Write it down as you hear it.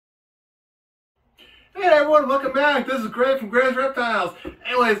Hey everyone, welcome back. This is Greg from Greg's Reptiles.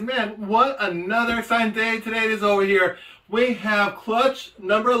 Anyways, man, what another exciting day today it is over here. We have clutch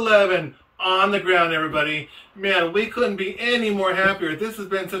number 11 on the ground, everybody. Man, we couldn't be any more happier. This has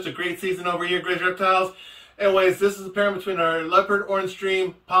been such a great season over here at Greg's Reptiles. Anyways, this is a pair between our leopard orange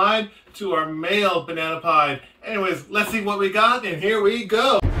stream pied to our male banana pied. Anyways, let's see what we got, and here we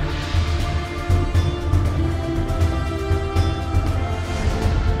go.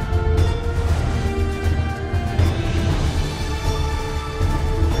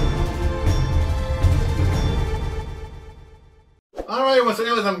 Alright, so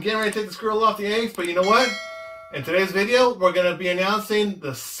anyways, I'm getting ready to take the squirrel off the eggs, but you know what? In today's video, we're going to be announcing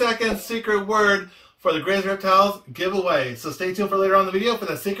the second secret word for the Greg's Reptiles giveaway. So stay tuned for later on in the video for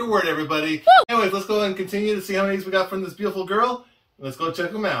that secret word, everybody. Woo! Anyways, let's go ahead and continue to see how many eggs we got from this beautiful girl. Let's go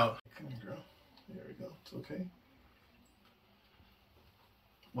check them out. Come here, girl. There we go. It's okay.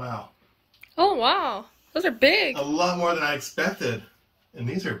 Wow. Oh, wow. Those are big. A lot more than I expected. And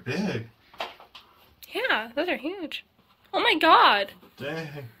these are big. Yeah, those are huge. Oh my god. Dang.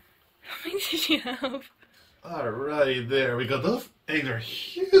 How many did you have? Alrighty, there we go. Those eggs are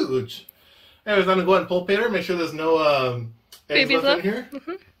huge. Anyways, I'm going to go ahead and pull Peter, make sure there's no eggs left in here.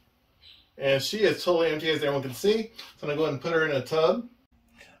 Mm-hmm. And she is totally empty, as everyone can see. So I'm going to go ahead and put her in a tub.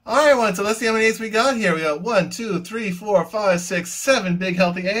 Alright, everyone, so let's see how many eggs we got here. We got 1, 2, 3, 4, 5, 6, 7 big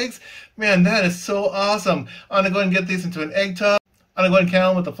healthy eggs. Man, that is so awesome. I'm going to go ahead and get these into an egg tub. I'm going to go ahead and count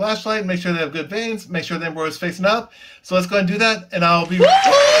them with the flashlight, make sure they have good veins, make sure the embryo is facing up. So let's go ahead and do that, and I'll be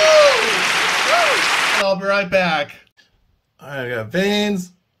right back. Alright, I got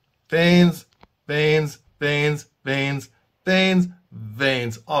veins, veins, veins, veins, veins, veins,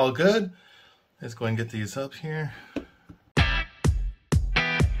 veins. All good. Let's go ahead and get these up here.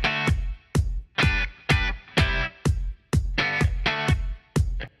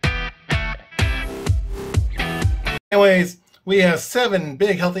 Anyways, we have 7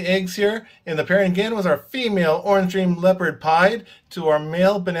 big healthy eggs here, and the pairing again was our female orange dream leopard pied to our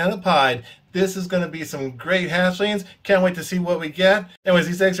male banana pied. This is going to be some great hatchlings. Can't wait to see what we get. Anyways,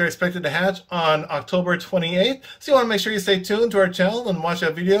 these eggs are expected to hatch on October 28th, so you want to make sure you stay tuned to our channel and watch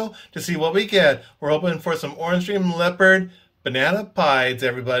that video to see what we get. We're hoping for some orange dream leopard banana pieds,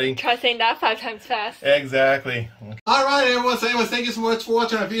 everybody. Try saying that 5 times fast. Exactly. Alright, everyone. So anyways, thank you so much for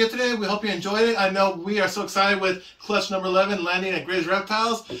watching our video today. We hope you enjoyed it. I know we are so excited with clutch number 11 landing at Greg's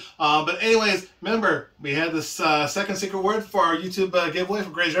Reptiles. But anyways, remember, we had this second secret word for our YouTube giveaway for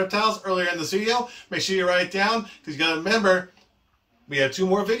Greg's Reptiles earlier in this video. Make sure you write it down, because you got to remember, we have 2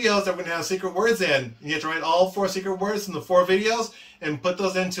 more videos that we're going to have secret words in. You have to write all 4 secret words in the 4 videos and put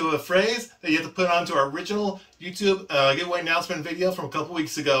those into a phrase that you have to put onto our original YouTube giveaway announcement video from a couple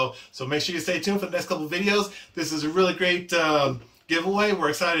weeks ago. So make sure you stay tuned for the next couple of videos. This is a really great giveaway. We're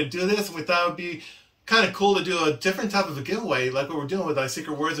excited to do this, and we thought it would be kind of cool to do a different type of a giveaway like what we're doing with our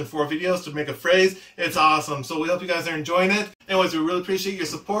secret words in 4 videos to make a phrase. It's awesome. So we hope you guys are enjoying it. Anyways, we really appreciate your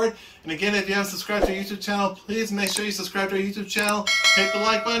support. And again, if you haven't subscribed to our YouTube channel, please make sure you subscribe to our YouTube channel. Hit the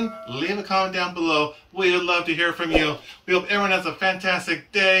like button. Leave a comment down below. We would love to hear from you. We hope everyone has a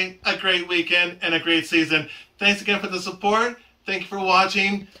fantastic day, a great weekend, and a great season. Thanks again for the support. Thank you for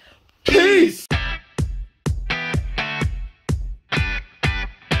watching. Peace!